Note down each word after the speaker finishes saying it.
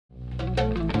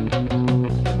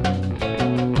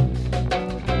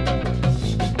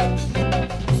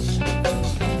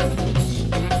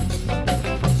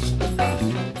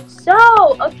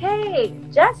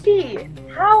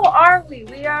Alrighty, how are we?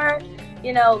 We are,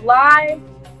 live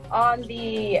on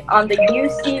the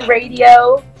UC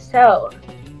radio. So,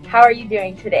 how are you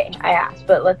doing today? I asked,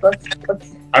 but let's.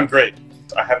 I'm great.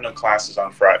 I have no classes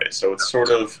on Friday, so it's sort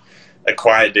of a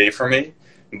quiet day for me.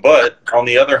 But on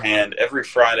the other hand, every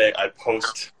Friday I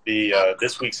post the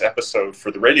this week's episode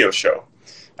for the radio show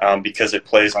because it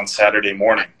plays on Saturday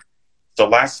morning. So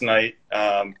last night,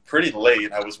 pretty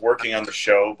late, I was working on the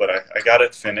show, but I got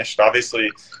it finished.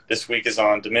 Obviously, this week is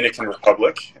on Dominican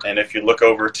Republic, and if you look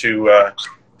over to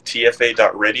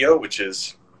tfa.radio, which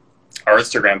is our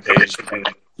Instagram page, you can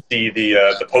see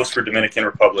the post for Dominican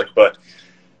Republic. But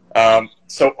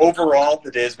so overall,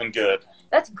 the day has been good.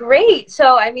 That's great.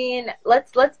 So I mean,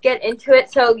 let's get into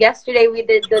it. So yesterday we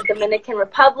did the Dominican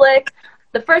Republic.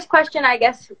 The first question I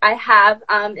guess I have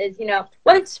is,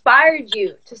 what inspired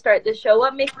you to start this show?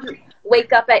 What made you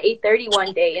wake up at 8:30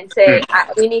 one day and say,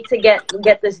 we need to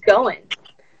get this going?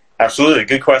 Absolutely.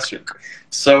 Good question.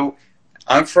 So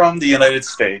I'm from the United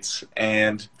States,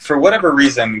 and for whatever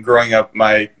reason, growing up,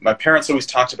 my parents always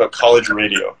talked about college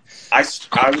radio. I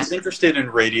was interested in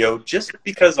radio just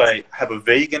because I have a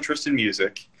vague interest in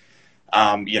music.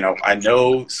 I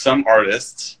know some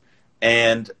artists,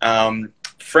 and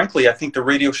frankly, I think the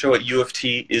radio show at U of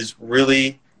T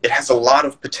it has a lot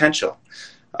of potential.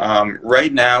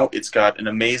 Right now, it's got an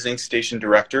amazing station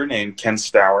director named Ken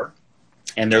Stour,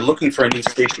 and they're looking for a new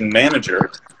station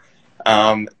manager.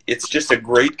 It's just a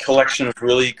great collection of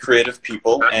really creative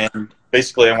people, and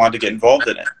basically I wanted to get involved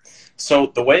in it.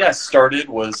 So the way I started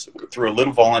was through a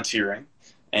little volunteering,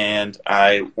 and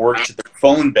I worked at the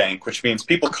phone bank, which means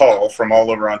people call from all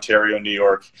over Ontario, New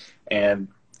York, and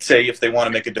say if they want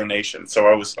to make a donation. So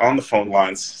I was on the phone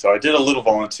lines, so I did a little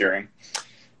volunteering.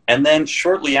 And then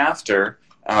shortly after,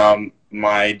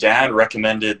 my dad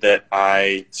recommended that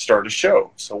I start a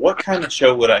show. So what kind of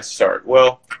show would I start?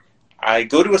 Well, I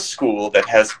go to a school that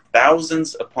has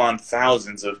thousands upon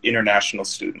thousands of international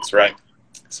students, right?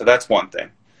 So that's one thing.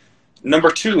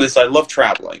 Number two is I love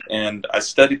traveling, and I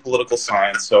study political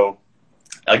science, so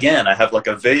again, I have like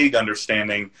a vague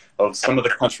understanding of some of the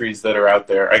countries that are out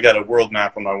there. I got a world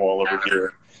map on my wall over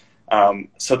here.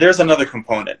 So there's another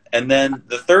component. And then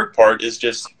the third part is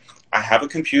just I have a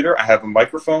computer, I have a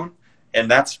microphone, and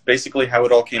that's basically how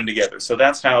it all came together. So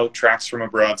that's how Tracks from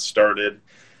Abroad started.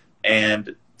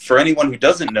 And for anyone who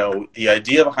doesn't know, the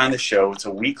idea behind the show, it's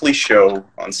a weekly show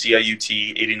on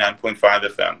CIUT 89.5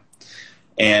 FM.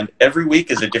 And every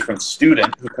week is a different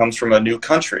student who comes from a new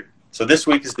country. So this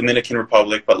week is Dominican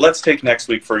Republic, but let's take next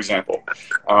week, for example.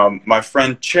 My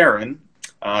friend Sharon,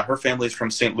 her family's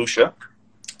from St. Lucia.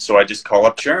 So I just call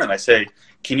up Sharon. I say,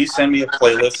 can you send me a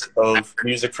playlist of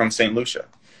music from St. Lucia?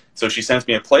 So she sends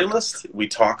me a playlist. We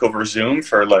talk over Zoom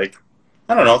for 30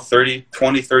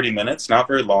 minutes, not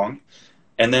very long.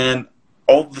 And then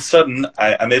all of a sudden,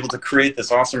 I'm able to create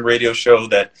this awesome radio show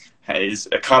that is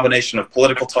a combination of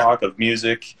political talk, of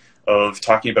music, of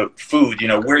talking about food,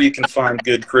 where you can find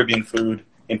good Caribbean food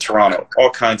in Toronto, all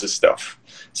kinds of stuff.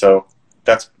 So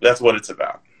that's what it's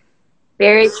about.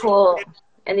 Very cool.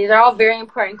 And these are all very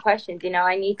important questions.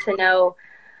 I need to know,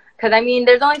 because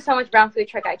there's only so much brown food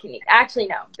truck I can eat. Actually,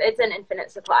 no, it's an infinite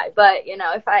supply. But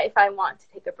if I want to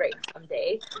take a break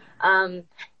someday, and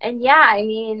yeah,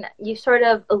 you sort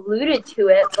of alluded to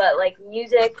it, but like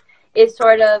music is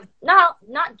sort of not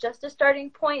just a starting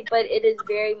point, but it is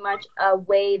very much a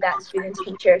way that students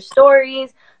can share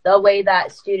stories, the way that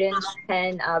students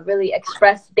can really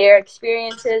express their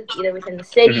experiences either within the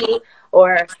city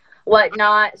or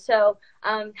whatnot. So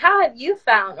how have you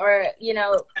found, or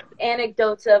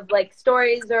anecdotes of like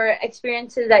stories or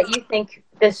experiences that you think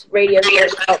this radio show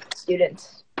helps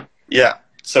students? Yeah,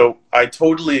 so I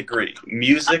totally agree.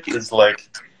 Music is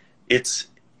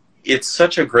it's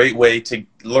such a great way to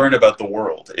learn about the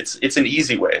world. It's an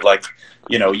easy way. Like,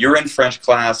 you're in French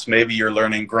class, maybe you're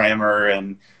learning grammar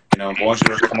and,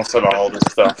 bonjour, comment ça va, all this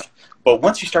stuff. But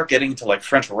once you start getting into like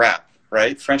French rap,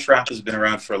 right? French rap has been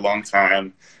around for a long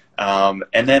time.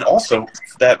 And then also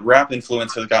that rap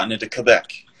influence has gotten into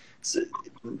Quebec. So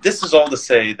this is all to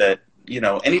say that,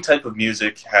 any type of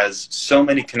music has so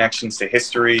many connections to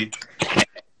history, and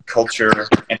culture,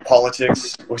 and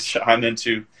politics, which I'm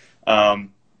into.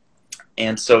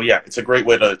 And so, yeah, it's a great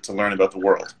way to learn about the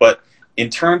world. But in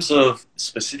terms of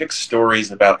specific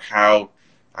stories about how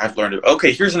I've learned it,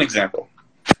 okay, here's an example.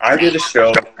 I did a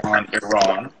show on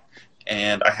Iran,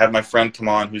 and I had my friend come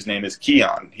on whose name is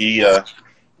Keon. He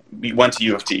went to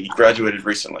U of T. He graduated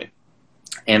recently.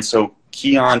 And so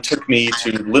Keon took me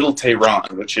to Little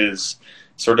Tehran, which is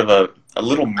sort of a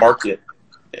little market,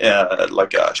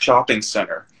 like a shopping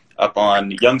center up on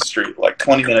Yonge Street, like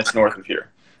 20 minutes north of here.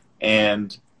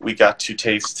 And We got to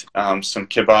taste some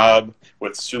kebab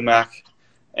with sumac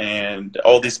and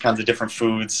all these kinds of different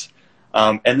foods.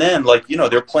 And then, like, you know,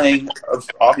 they're playing,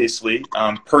 obviously,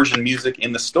 Persian music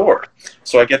in the store.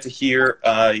 So I get to hear,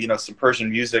 you know, some Persian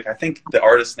music. I think the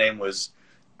artist's name was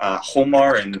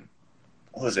Homar and,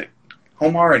 what was it?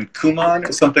 Homar and Kuman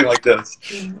or something like this.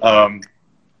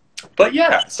 But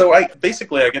yeah, so I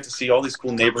get to see all these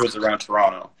cool neighborhoods around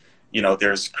Toronto. You know,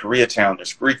 there's Koreatown,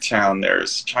 there's Greektown,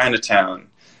 there's Chinatown.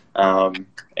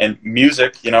 And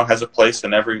music, you know, has a place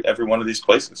in every one of these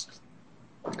places.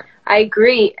 I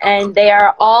agree, and they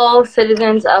are all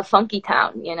citizens of Funky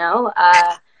Town, you know.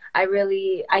 I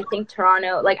think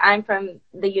Toronto, like, I'm from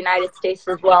the United States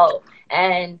as well,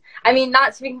 and I mean,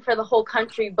 not speaking for the whole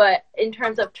country, but in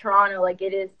terms of Toronto, like,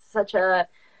 it is such a,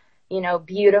 you know,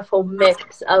 beautiful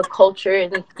mix of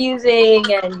cultures and fusing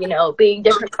and, you know, being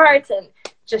different parts and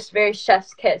just very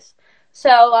chef's kiss.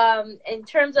 So in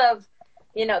terms of,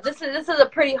 you know, this is a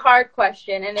pretty hard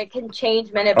question, and it can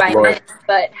change minute by minute,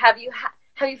 but have you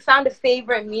found a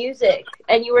favorite music?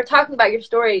 And you were talking about your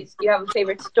stories. Do you have a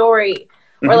favorite story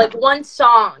or like one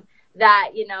song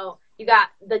that, you know, you got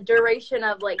the duration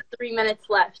of like 3 minutes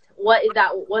left? What is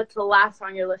that? What's the last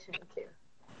song you're listening to?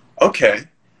 Okay.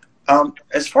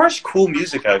 As far as cool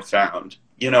music I've found,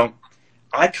 you know,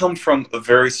 I come from a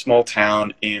very small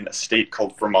town in a state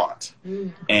called Vermont.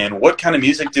 And what kind of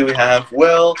music do we have?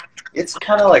 Well, it's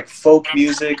kind of like folk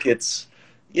music. It's,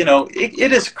 you know,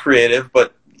 it is creative,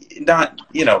 but not,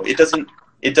 you know, it doesn't,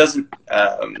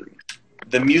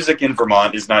 the music in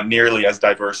Vermont is not nearly as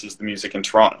diverse as the music in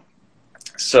Toronto.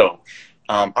 So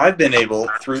I've been able,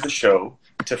 through the show,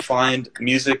 to find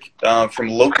music from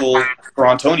local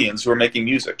Torontonians who are making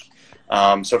music.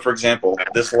 So, for example,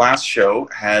 this last show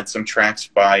had some tracks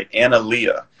by Ana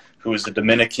Leah, who is a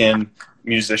Dominican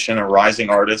musician, a rising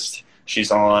artist.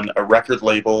 She's on a record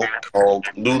label called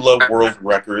Lula World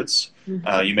Records.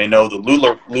 You may know the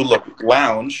Lula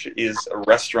Lounge is a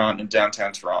restaurant in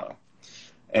downtown Toronto.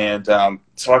 And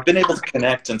so I've been able to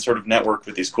connect and sort of network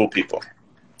with these cool people.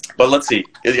 But let's see.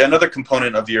 Another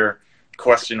component of your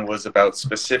question was about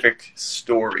specific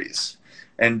stories.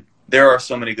 And there are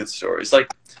so many good stories.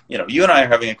 Like, you know, you and I are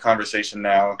having a conversation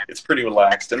now. It's pretty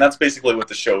relaxed. And that's basically what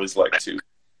the show is like, too.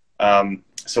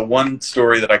 So one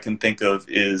story that I can think of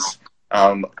is,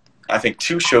 I think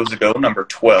 2 shows ago, number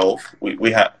 12,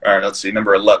 we had, or let's see,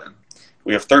 number 11.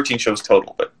 We have 13 shows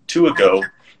total, but 2 ago,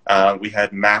 we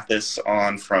had Mathis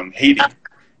on from Haiti,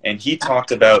 and he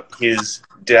talked about his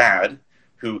dad,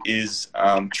 who is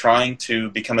trying to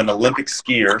become an Olympic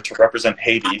skier to represent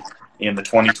Haiti in the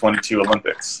 2022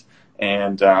 Olympics.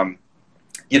 And,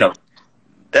 you know,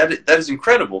 that is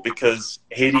incredible because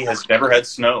Haiti has never had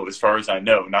snow, as far as I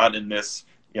know, not in this,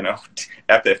 you know,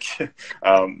 epic,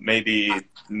 maybe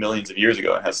millions of years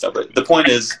ago it has stuff. But the point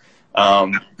is,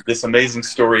 this amazing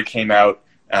story came out,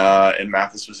 and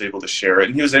Mathis was able to share it.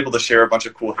 And he was able to share a bunch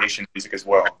of cool Haitian music as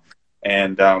well.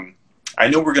 And I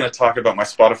know we're going to talk about my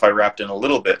Spotify Wrapped in a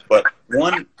little bit, but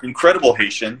one incredible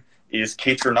Haitian is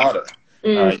K Tornada.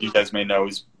 You guys may know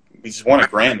he's won a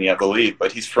Grammy, I believe,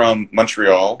 but he's from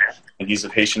Montreal, and he's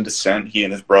of Haitian descent, he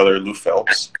and his brother, Lou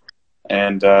Phelps.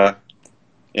 And,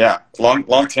 yeah,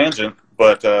 long tangent,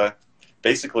 but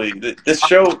basically, this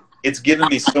show, it's given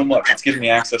me so much. It's given me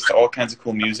access to all kinds of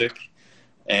cool music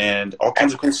and all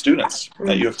kinds of cool students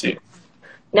at U of T.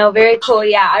 No, very cool.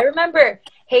 Yeah, I remember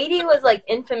Haiti was like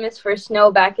infamous for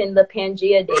snow back in the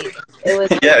Pangea days. It was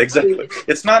yeah, exactly.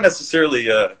 It's not necessarily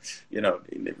you know,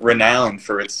 renowned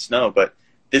for its snow, but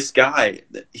this guy,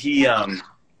 he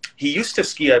used to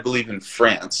ski, I believe, in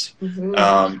France.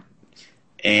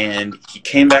 And he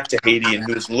came back to Haiti, and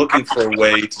he was looking for a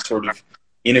way to sort of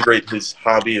integrate his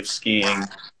hobby of skiing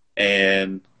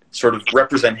and sort of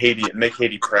represent Haiti and make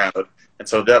Haiti proud. And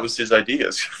so that was his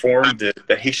idea, form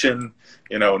the Haitian,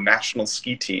 you know, national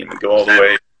ski team and go all the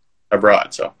way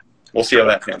abroad. So we'll see how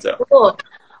that pans out. Cool.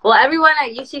 Well, everyone at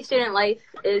UC Student Life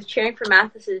is cheering for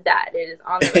Mathis's dad. It is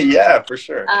on the yeah, for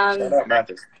sure. Shout out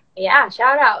Mathis. Yeah,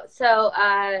 shout out. So,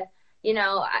 you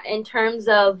know, in terms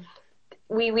of,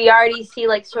 we already see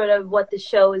like sort of what the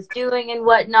show is doing and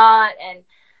whatnot. And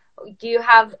do you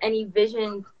have any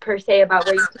vision per se about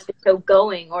where you see the show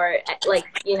going? Or like,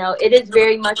 you know, it is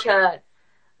very much a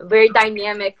very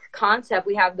dynamic concept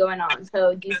we have going on.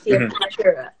 So do you see a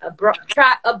future abroad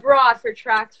for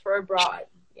tracks for abroad?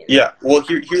 You know? Yeah, well,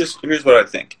 here's what I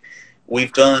think.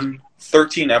 We've done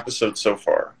 13 episodes so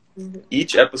far.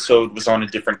 Each episode was on a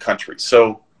different country.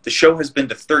 So the show has been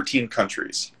to 13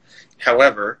 countries.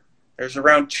 However, there's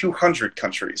around 200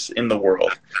 countries in the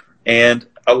world. And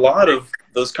a lot of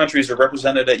those countries are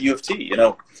represented at U of T. You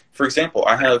know, for example,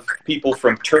 I have people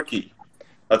from Turkey,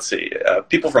 let's see,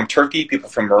 people from Turkey, people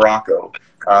from Morocco,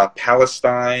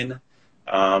 Palestine.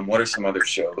 What are some other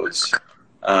shows?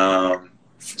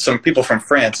 Some people from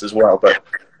France as well. But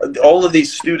all of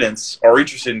these students are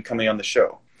interested in coming on the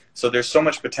show. So there's so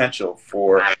much potential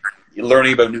for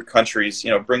learning about new countries,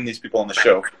 bring these people on the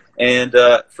show. And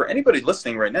for anybody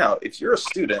listening right now, if you're a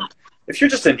student, if you're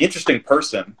just an interesting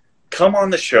person, come on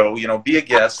the show, be a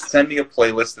guest, send me a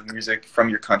playlist of music from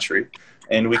your country,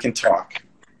 and we can talk.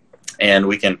 And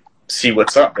we can see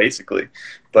what's up, basically.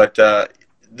 But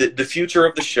the future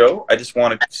of the show, I just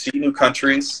want to see new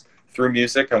countries through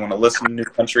music. I want to listen to new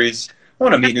countries. I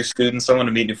want to meet new students. I want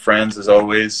to meet new friends, as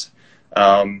always.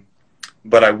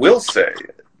 But I will say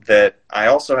that I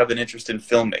also have an interest in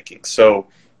filmmaking. So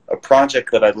a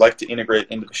project that I'd like to integrate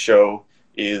into the show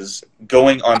is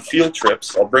going on field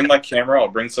trips. I'll bring my camera, I'll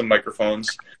bring some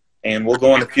microphones, and we'll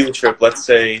go on a field trip. Let's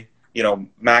say,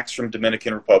 Max from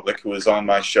Dominican Republic, who is on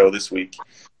my show this week.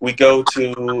 We go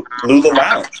to Lula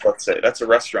Lounge, let's say. That's a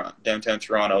restaurant downtown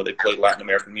Toronto. They play Latin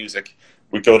American music.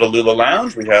 We go to Lula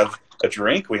Lounge. We have a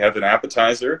drink. We have an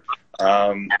appetizer.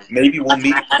 Maybe we'll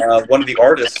meet one of the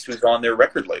artists who's on their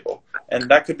record label. And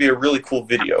that could be a really cool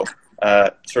video,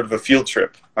 sort of a field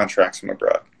trip on Tracks from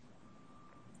Abroad.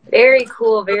 Very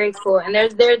cool, very cool. And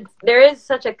there is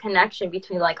such a connection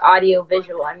between like audio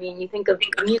visual. I mean, you think of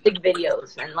music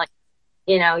videos and like,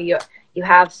 you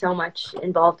have so much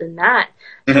involved in that.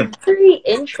 So very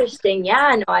interesting.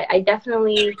 Yeah, no, I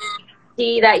definitely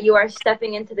see that you are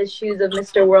stepping into the shoes of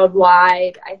Mr.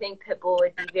 Worldwide. I think Pitbull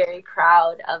would be very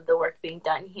proud of the work being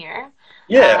done here.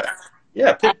 Yeah,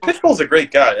 Pitbull's a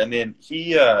great guy. I mean,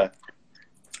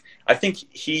 I think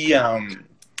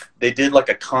they did like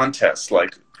a contest,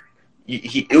 like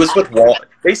it was with Walt.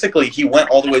 Basically, he went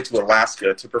all the way to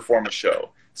Alaska to perform a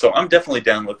show. So I'm definitely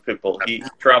down with Pitbull. He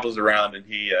travels around and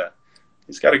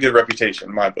he's got a good reputation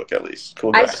in my book, at least.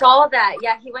 Cool guy. I saw that.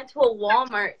 Yeah, he went to a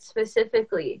Walmart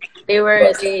specifically.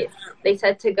 They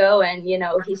said to go, and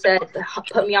he said,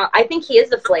 "Put me on." I think he is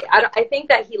the flight. I think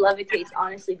that he levitates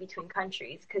honestly between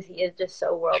countries because he is just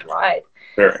so worldwide.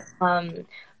 Sure.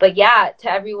 But yeah,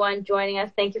 to everyone joining us,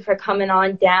 thank you for coming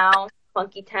on down,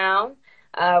 Funky Town.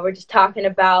 We're just talking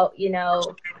about,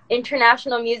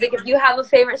 international music. If you have a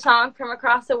favorite song from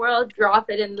across the world, drop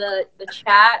it in the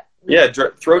chat. Yeah,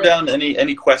 throw down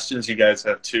any questions you guys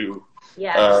have too.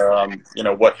 Yeah.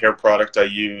 What hair product I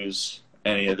use,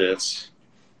 any of this.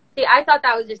 See, I thought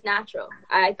that was just natural.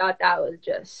 I thought that was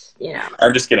just,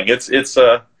 I'm just kidding.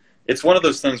 It's one of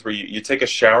those things where you take a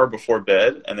shower before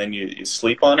bed and then you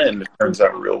sleep on it and it turns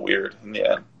out real weird in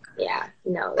the end. Yeah,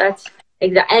 no, that's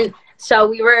exactly. And so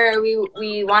we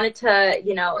wanted to,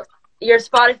 your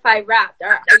Spotify Wrapped.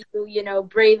 Are you,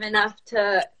 brave enough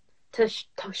to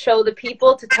show the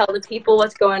people, to tell the people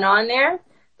what's going on there?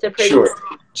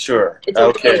 Sure.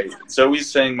 Okay. Zoe's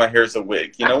saying my hair's a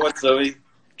wig. You know what, Zoe?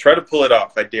 Try to pull it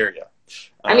off. I dare you.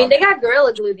 I mean, they got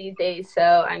Gorilla Glue these days,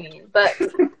 so but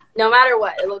no matter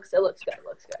what, it looks good.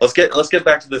 Let's get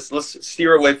back to this. Let's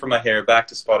steer away from my hair. Back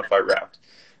to Spotify Wrapped.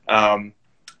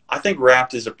 I think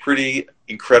Wrapped is a pretty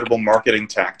incredible marketing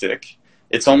tactic.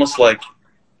 It's almost like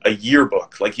a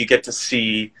yearbook. Like you get to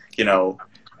see,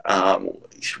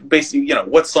 basically,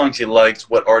 what songs you liked,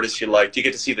 what artists you liked. You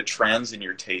get to see the trends in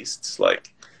your tastes,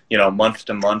 like, month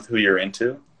to month, who you're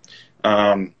into.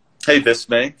 Hey,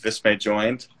 Vismay. Vismay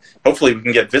joined. Hopefully we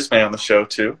can get Vismay on the show,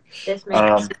 too.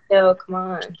 Vismay, come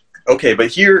on. Okay, but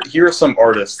here are some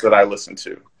artists that I listen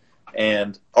to.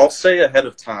 And I'll say ahead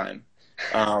of time,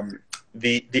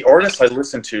 the artists I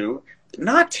listen to,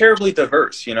 not terribly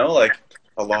diverse, like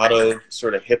a lot of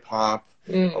sort of hip-hop,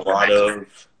 a lot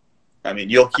of,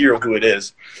 you'll hear who it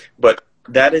is. But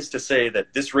that is to say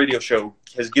that this radio show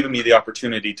has given me the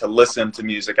opportunity to listen to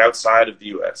music outside of the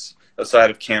U.S., outside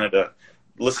of Canada,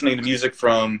 listening to music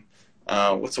from,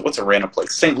 what's a random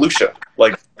place? St. Lucia.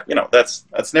 Like,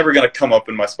 that's never going to come up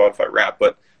in my Spotify Wrap,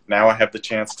 but now I have the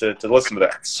chance to listen to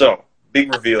that. So,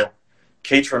 big reveal.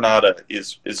 Kaytranada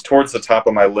is towards the top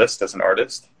of my list as an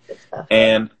artist.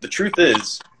 And the truth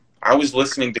is, I was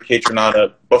listening to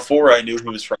Kaytranada before I knew he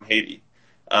was from Haiti.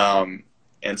 And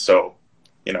so,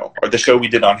 the show we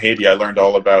did on Haiti, I learned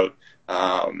all about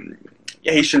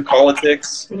Haitian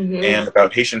politics and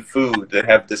about Haitian food. They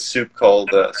have this soup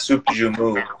called soup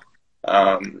jumu.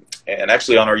 And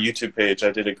actually on our YouTube page,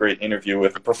 I did a great interview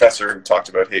with a professor who talked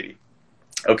about Haiti.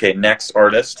 Okay, next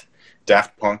artist,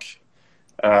 Daft Punk.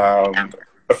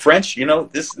 A French,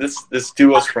 this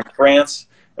duo's from France.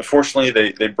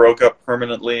 Unfortunately, they broke up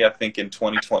permanently, I think, in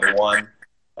 2021.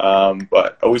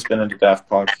 But always been into Daft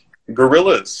Punk.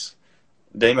 Gorillaz.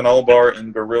 Damon Albarn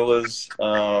and Gorillaz.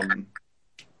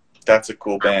 That's a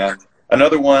cool band.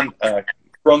 Another one,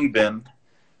 Krungbin.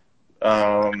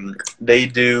 They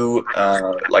do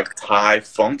like Thai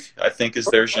funk, I think is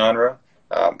their genre.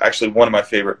 Actually, one of my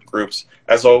favorite groups.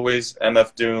 As always,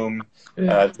 MF Doom.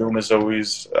 Doom is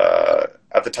always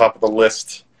at the top of the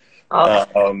list.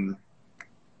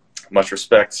 Much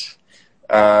respect.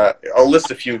 I'll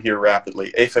list a few here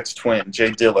rapidly. Aphex Twin,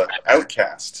 Jay Dilla,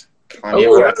 Outkast, Kanye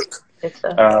West.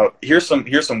 Here's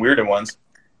some weirder ones.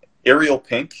 Ariel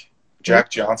Pink,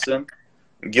 Jack Johnson,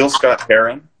 Gil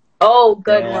Scott-Heron. Oh,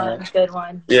 good one, good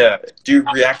one. Yeah. Do you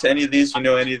react to any of these? You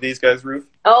know any of these guys, Ruth?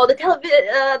 Oh,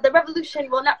 the revolution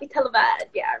will not be televised.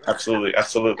 Yeah. Absolutely,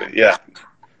 absolutely. Yeah.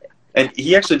 And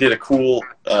he actually did a cool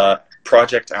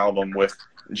project album with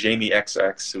Jamie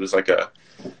XX. It was like a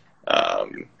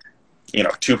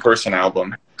two-person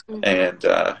album, and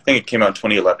I think it came out in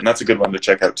 2011. That's a good one to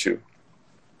check out too.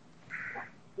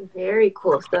 Very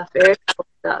cool stuff. Very cool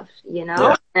stuff.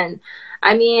 Yeah. And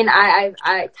I mean, I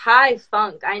Thai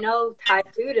funk. I know Thai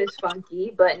food is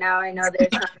funky, but now I know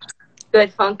there's some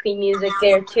good funky music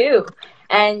there too.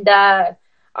 And our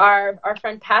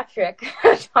friend Patrick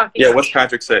talking. Yeah. What's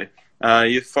Patrick say?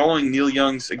 You're following Neil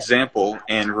Young's example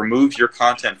and remove your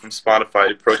content from Spotify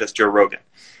to protest Joe Rogan.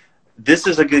 This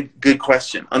is a good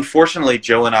question. Unfortunately,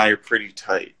 Joe and I are pretty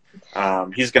tight.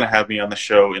 He's going to have me on the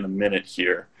show in a minute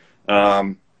here.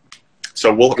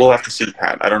 So we'll have to see,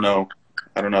 Pat. I don't know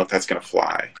if that's going to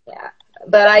fly. Yeah,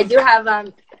 but I do have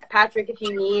Patrick. If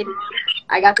you need,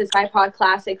 I got this iPod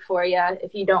Classic for you.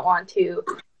 If you don't want to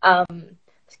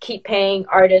keep paying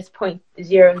artists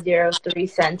 0.003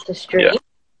 cents to stream. Yeah.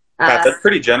 Pat, that's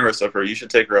pretty generous of her. You should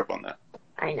take her up on that.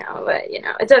 I know, but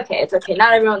it's okay. It's okay.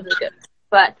 Not everyone's as good.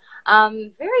 But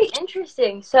very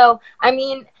interesting. So I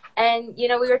mean, and we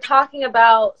were talking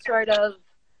about sort of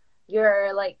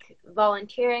your like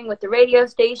volunteering with the radio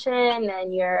station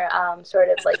and your sort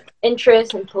of like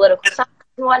interest in political science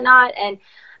and whatnot. And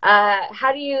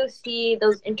how do you see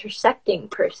those intersecting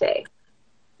per se?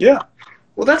 Yeah,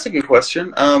 well, that's a good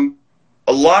question.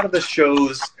 A lot of the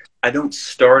shows, I don't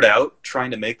start out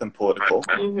trying to make them political,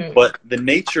 but the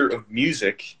nature of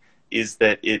music is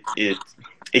that it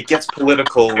gets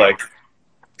political, like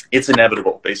it's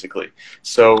inevitable, basically.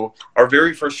 So our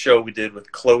very first show we did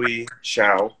with Chloe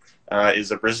Chao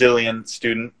is a Brazilian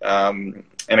student, an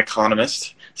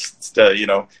economist,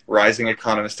 rising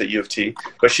economist at U of T.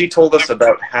 But she told us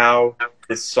about how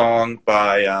this song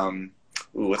by,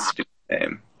 what's the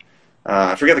name?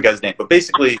 I forget the guy's name, but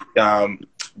basically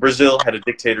Brazil had a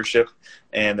dictatorship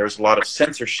and there was a lot of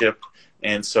censorship,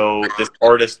 and so this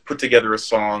artist put together a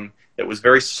song that was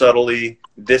very subtly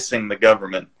dissing the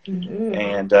government,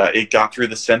 and it got through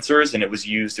the censors, and it was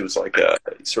like a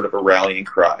sort of a rallying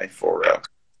cry for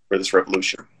this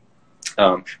revolution.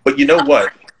 But you know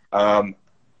what?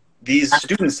 These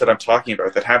students that I'm talking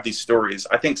about that have these stories,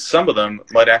 I think some of them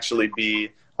might actually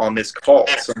be on this call,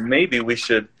 so maybe we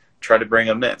should try to bring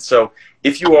them in. So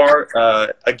if you are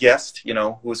a guest,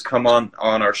 who's come on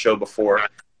our show before,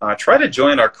 try to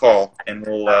join our call, and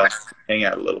we'll hang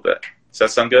out a little bit. Does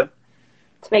that sound good?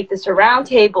 Let's make this a round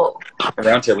table. A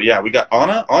round table, yeah. We got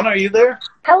Anna. Anna, are you there?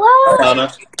 Hello. Hi,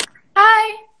 Anna.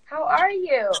 Hi. How are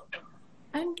you?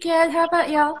 I'm good. How about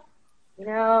y'all?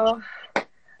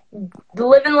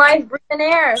 Living life, breathing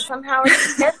air. Somehow we're going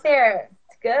to get there.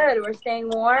 It's good. We're staying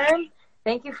warm.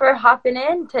 Thank you for hopping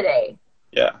in today.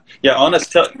 Yeah. Anna,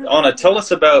 tell us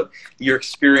about your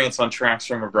experience on Tracks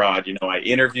from Abroad. I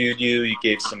interviewed you. You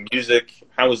gave some music.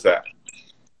 How was that?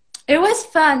 It was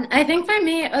fun. I think for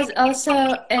me it was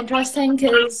also interesting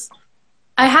because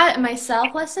I hadn't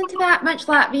myself listened to that much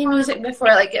Latvian music before.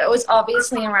 Like, it was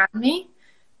obviously around me,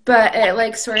 but it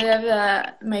like sort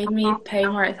of made me pay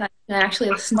more attention and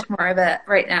actually listen to more of it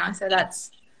right now. So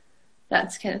that's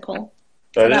kind of cool.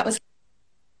 That was.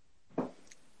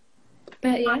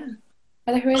 But yeah,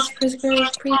 otherwise it was pretty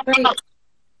great.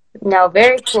 No,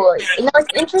 very cool.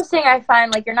 It's interesting. I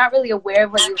find like you're not really aware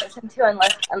of what you listen to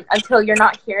until you're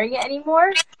not hearing it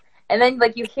anymore, and then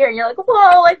like you hear it and you're like,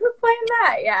 whoa, like who's playing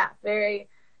that? Yeah, very,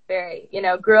 very.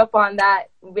 Grew up on that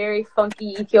very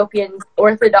funky Ethiopian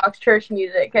Orthodox church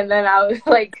music, and then I was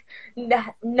like,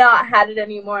 not had it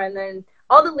anymore, and then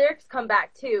all the lyrics come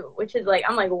back too, which is like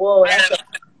I'm like, whoa, that's like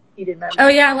memory. Oh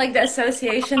yeah, like the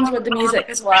associations with the music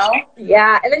as well.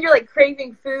 Yeah, and then you're like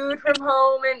craving food from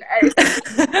home, and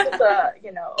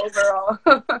overall.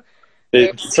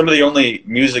 Some of the only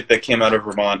music that came out of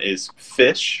Vermont is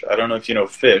Fish. I don't know if you know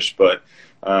Fish, but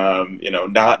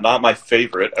not my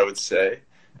favorite, I would say.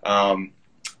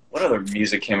 What other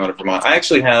music came out of Vermont? I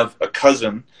actually have a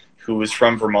cousin who is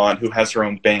from Vermont who has her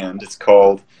own band. It's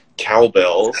called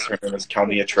Cowbells. Her name is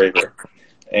Kalmia Traver.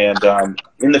 And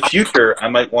in the future, I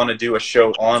might want to do a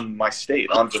show on my state,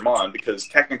 on Vermont, because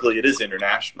technically it is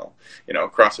international, you know,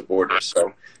 across the border.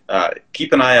 So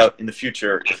keep an eye out in the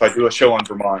future. If I do a show on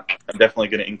Vermont, I'm definitely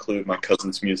going to include my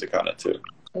cousin's music on it too.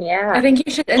 Yeah. I think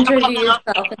you should interview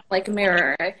yourself in like a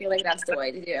mirror. I feel like that's the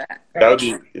way to do it.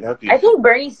 That'd be. I think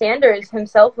Bernie Sanders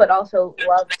himself would also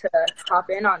love to hop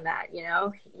in on that. You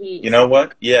know, You know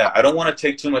what? Yeah, I don't want to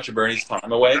take too much of Bernie's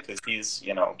time away because he's,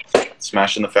 you know,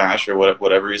 smashing the fash or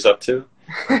whatever he's up to.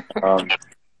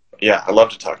 Yeah, I'd love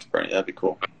to talk to Bernie. That'd be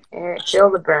cool. Feel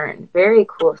the burn. Very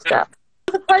cool stuff.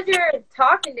 It was a pleasure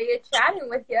talking to you, chatting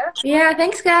with you. Yeah,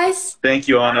 thanks, guys. Thank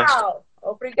you, Anna. Wow.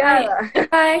 Obrigada.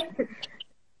 Bye.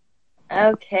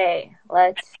 Okay,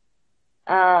 let's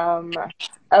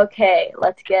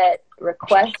get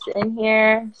requests in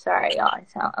here. Sorry, y'all.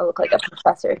 I look like a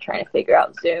professor trying to figure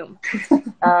out Zoom.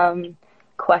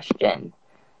 Question.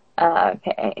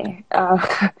 Okay.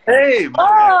 Hey,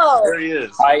 oh, there he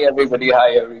is. Hi everybody.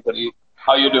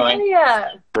 How you doing? Yeah.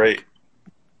 Great.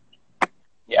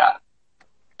 Yeah.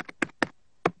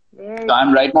 So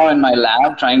I'm right now in my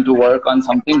lab trying to work on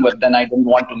something, but then I didn't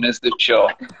want to miss the show.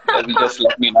 So you just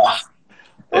let me know.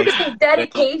 Look at the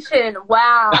dedication.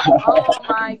 Wow. Oh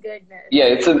my goodness. Yeah,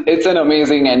 it's an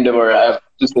amazing endeavor, I have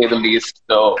to say the least.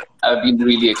 So I've been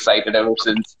really excited ever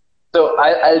since. So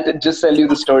I'll just tell you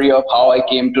the story of how I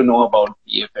came to know about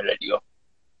PFA radio.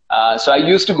 So I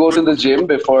used to go to the gym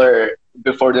before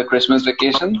the Christmas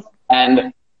vacation,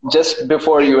 and just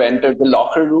before you enter the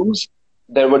locker rooms,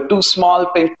 there were two small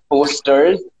pink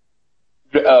posters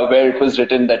where it was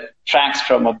written that tracks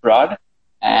from abroad,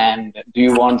 and do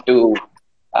you want to?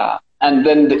 And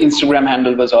then the Instagram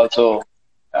handle was also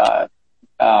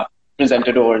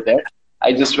presented over there.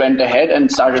 I just went ahead and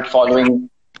started following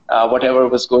whatever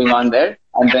was going on there.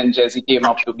 And then Jesse came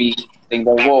up to me saying,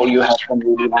 "Whoa, you have some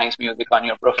really nice music on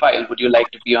your profile. Would you like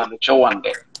to be on the show one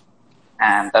day?"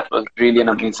 And that was really an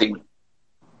amazing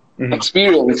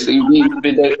experience.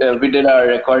 We did our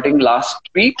recording last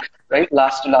week, right?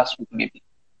 Last week maybe.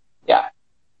 Yeah.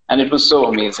 And it was so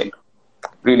amazing.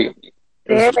 Really amazing.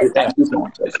 Thank you so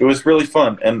much. It was really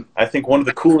fun, and I think one of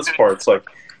the coolest parts, like,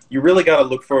 you really got to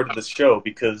look forward to this show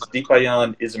because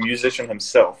Deepayan is a musician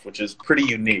himself, which is pretty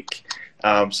unique.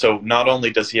 So not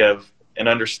only does he have an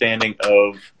understanding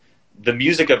of the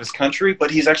music of his country,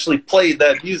 but he's actually played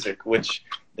that music, which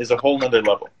is a whole nother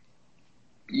level.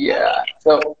 Yeah.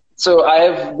 So I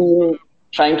have been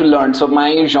trying to learn. So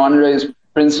my genre is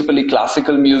principally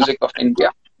classical music of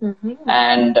India.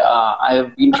 And I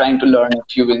have been trying to learn a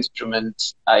few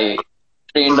instruments. I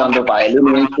trained on the violin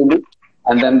initially,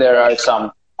 and then there are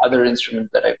some other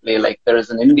instruments that I play. Like there is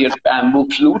an Indian bamboo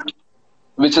flute,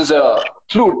 which is a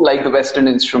flute like the Western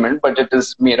instrument, but it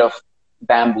is made of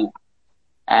bamboo.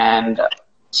 And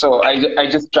so I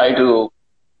just try to,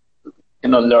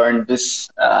 learn these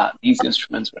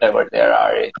instruments, whatever there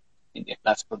are in Indian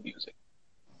classical music.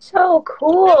 So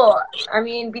cool. I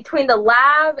mean, between the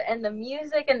lab and the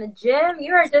music and the gym,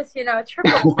 you are just, a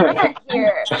triple threat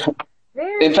here.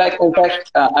 In fact,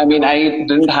 I mean, I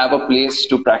didn't have a place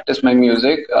to practice my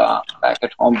music back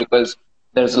at home because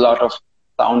there's a lot of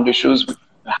sound issues with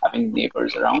having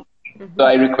neighbors around. So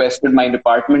I requested my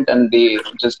department, and they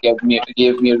just gave me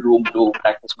a room to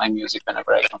practice my music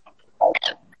whenever I come.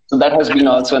 So that has been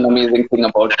also an amazing thing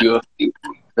about UFC,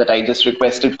 that I just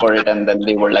requested for it, and then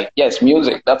they were like, "Yes,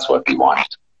 music, that's what we want."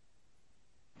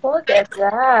 Look at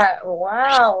that.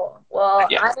 Wow. Well,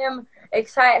 Yeah. I am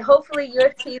excited. Hopefully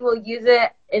UFC will use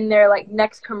it in their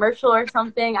next commercial or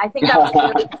something. I think that would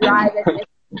really drive it.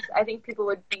 I think people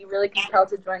would be really compelled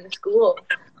to join the school.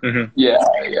 Yeah.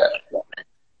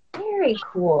 Very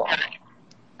cool.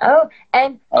 Oh,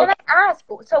 and can I ask,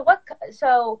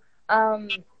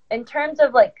 in terms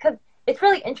of cause it's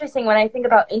really interesting when I think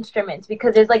about instruments,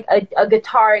 because there's a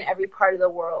guitar in every part of the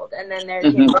world, and then there's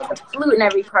a flute in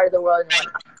every part of the world.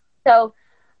 So,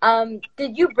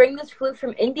 did you bring this flute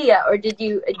from India, or did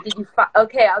you?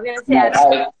 Okay, I was gonna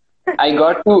say. I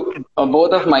got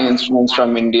both of my instruments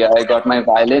from India. I got my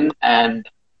violin and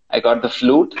I got the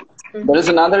flute. There is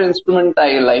another instrument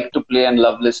I like to play and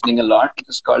love listening a lot.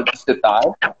 It's called the sitar.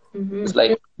 It's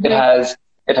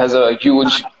it has a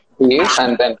huge bass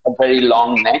and then a very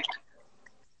long neck.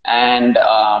 And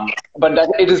but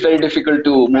it is very difficult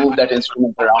to move that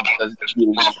instrument around because it's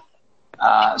huge.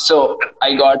 So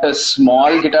I got a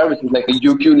small guitar, which is like a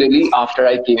ukulele, after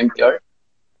I came here.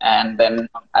 And then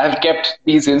I've kept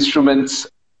these instruments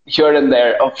here and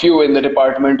there, a few in the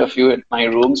department, a few in my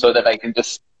room, so that I can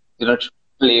just,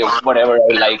 play whatever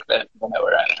I like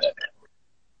whenever I'm there.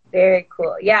 Very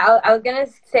cool. Yeah, I was gonna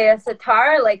say a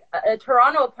sitar, like a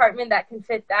Toronto apartment that can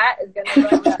fit that is gonna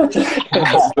run at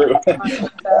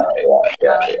least.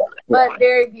 But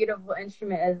very beautiful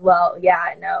instrument as well. Yeah,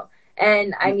 I know.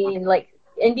 And I mean, like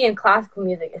Indian classical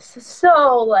music is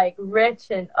so like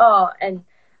rich and and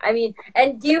I mean,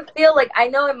 and do you feel like I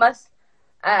know it must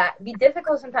be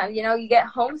difficult sometimes? You know, you get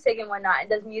homesick and whatnot. And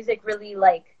does music really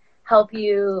like help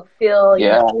you feel?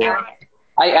 Yeah. You know,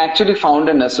 I actually found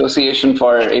an association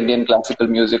for Indian classical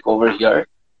music over here.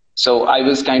 So I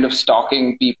was kind of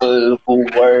stalking people who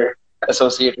were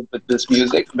associated with this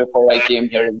music before I came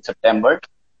here in September.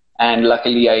 And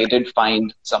luckily, I did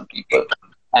find some people.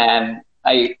 And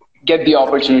I get the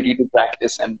opportunity to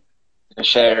practice and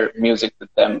share music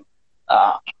with them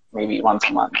maybe once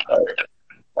a month or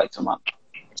twice a month.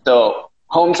 So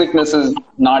homesickness is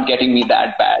not getting me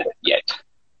that bad yet.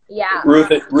 yeah.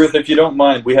 Ruth, if you don't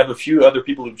mind, we have a few other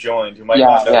people who've joined who might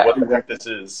not know what the heck this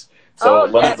is. So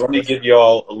let me give you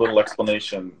all a little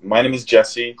explanation. My name is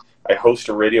Jesse. I host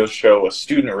a radio show, a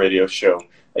student radio show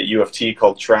at U of T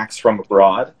called Tracks from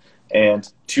Abroad. And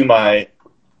to my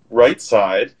right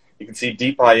side, you can see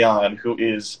Deepayan, who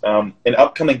is an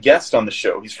upcoming guest on the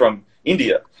show. He's from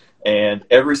India. And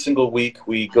every single week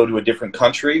we go to a different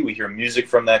country. We hear music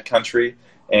from that country.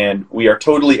 And we are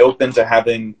totally open to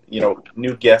having,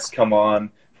 new guests come on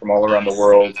from all around the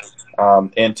world.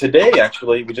 And today,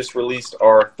 actually, we just released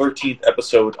our 13th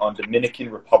episode on Dominican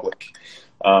Republic.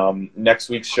 Next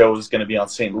week's show is going to be on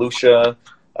St. Lucia.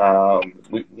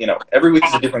 Every week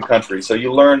is a different country, so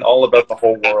you learn all about the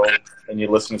whole world, and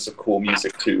you listen to some cool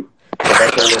music too.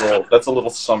 So that's a little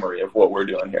summary of what we're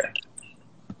doing here.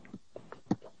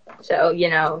 So,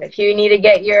 if you need to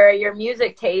get your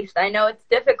music taste, I know it's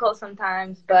difficult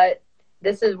sometimes, but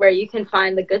this is where you can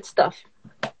find the good stuff.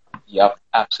 Yep,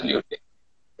 absolutely.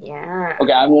 Yeah.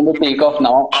 Okay, I'm going to take off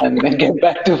now and then get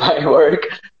back to my work.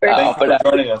 But I'm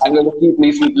going to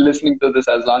keep listening to this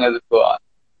as long as it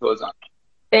goes on.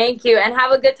 Thank you, and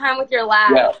have a good time with your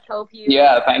lab. Yeah. Hope you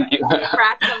thank you.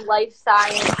 crack some life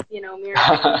science,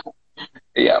 miracles.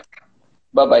 Yeah.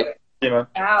 Bye-bye.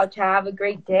 Ouch. Have a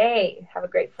great day. Have a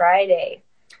great Friday.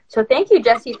 So thank you,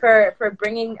 Jesse, for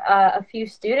bringing a few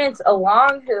students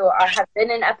along who have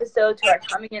been in episodes, who are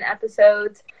coming in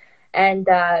episodes. And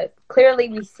clearly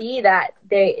we see that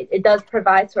it does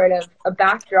provide sort of a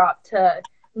backdrop to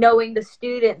knowing the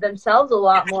student themselves a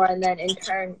lot more, and then in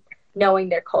turn knowing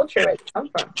their culture, where they come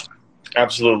from.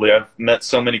 Absolutely. I've met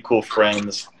so many cool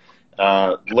friends.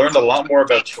 Learned a lot more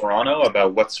about Toronto,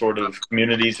 about what sort of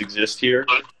communities exist here,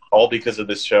 all because of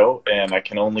this show. And I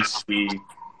can only see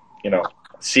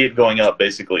it going up,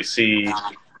 basically. See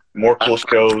more cool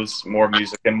shows, more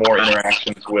music, and more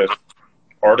interactions with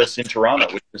artists in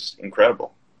Toronto, which is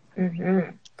incredible. Mm-hmm.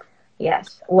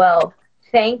 Yes. Well,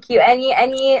 thank you.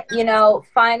 Any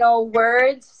final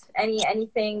words?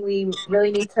 Anything we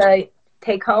really need to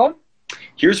take home?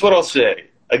 Here's what I'll say.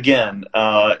 Again,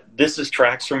 this is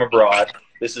Tracks from Abroad.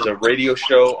 This is a radio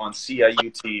show on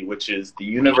CIUT, which is the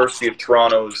University of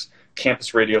Toronto's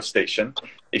campus radio station.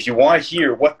 If you want to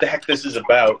hear what the heck this is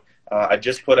about, I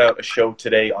just put out a show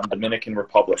today on Dominican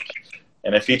Republic.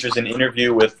 And it features an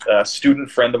interview with a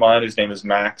student friend of mine whose name is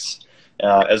Max,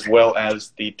 as well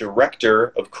as the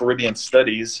director of Caribbean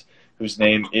Studies, whose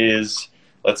name is,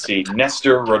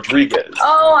 Nestor Rodriguez.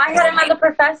 Oh, I had him as a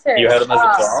professor. You had him as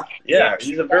a prof? Yeah,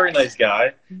 he's a very nice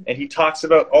guy. And he talks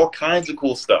about all kinds of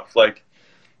cool stuff. Like,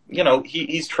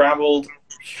 he's traveled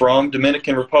from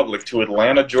Dominican Republic to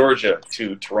Atlanta, Georgia,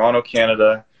 to Toronto,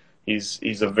 Canada.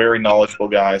 He's a very knowledgeable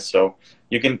guy. So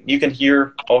you can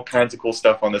hear all kinds of cool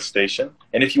stuff on this station.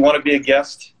 And if you want to be a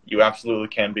guest, you absolutely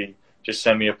can be. Just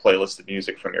send me a playlist of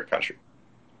music from your country.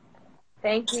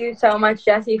 Thank you so much,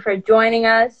 Jesse, for joining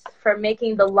us, for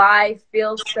making the live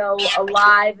feel so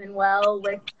alive and well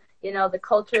with, the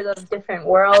cultures of different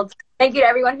worlds. Thank you to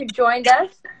everyone who joined us.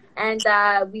 And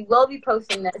we will be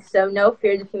posting this, so no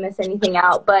fears if you miss anything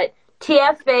out. But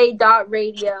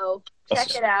tfa.radio,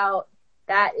 check it out.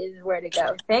 That is where to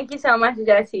go. Thank you so much,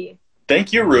 Jesse.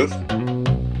 Thank you, Ruth.